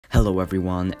Hello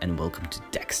everyone and welcome to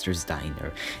Dexter's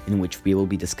Diner, in which we will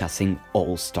be discussing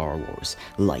all Star Wars,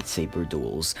 lightsaber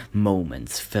duels,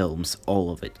 moments, films,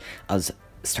 all of it, as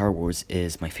Star Wars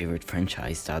is my favorite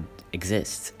franchise that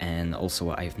exists, and also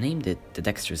I've named it the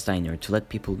Dexter's Diner to let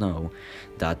people know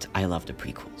that I love the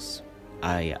prequels.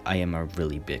 I am a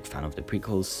really big fan of the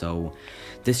prequels, so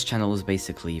this channel is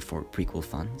basically for prequel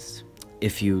fans.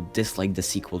 If you dislike the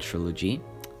sequel trilogy,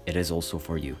 it is also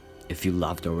for you. If you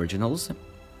love the originals,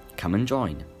 come and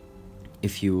join.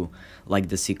 If you like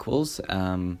the sequels,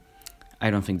 I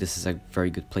don't think this is a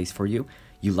very good place for you.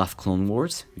 You love Clone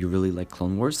Wars, you really like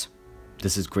Clone Wars,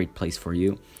 this is a great place for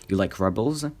you. You like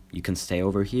Rebels, you can stay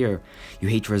over here. You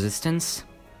hate Resistance,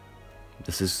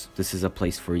 this is a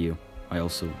place for you. I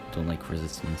also don't like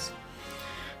Resistance.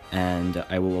 And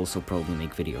I will also probably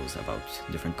make videos about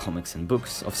different comics and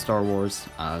books of Star Wars,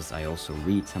 as I also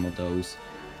read some of those.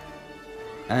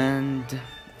 And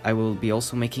I will be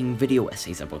also making video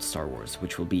essays about Star Wars,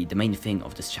 which will be the main thing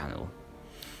of this channel.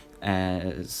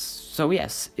 So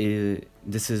yes,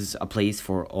 this is a place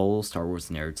for all Star Wars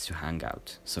nerds to hang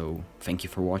out. So thank you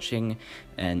for watching,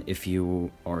 and if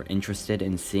you are interested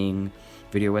in seeing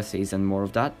video essays and more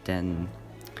of that, then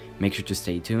make sure to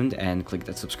stay tuned and click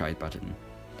that subscribe button.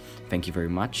 Thank you very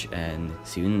much, and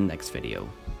see you in the next video.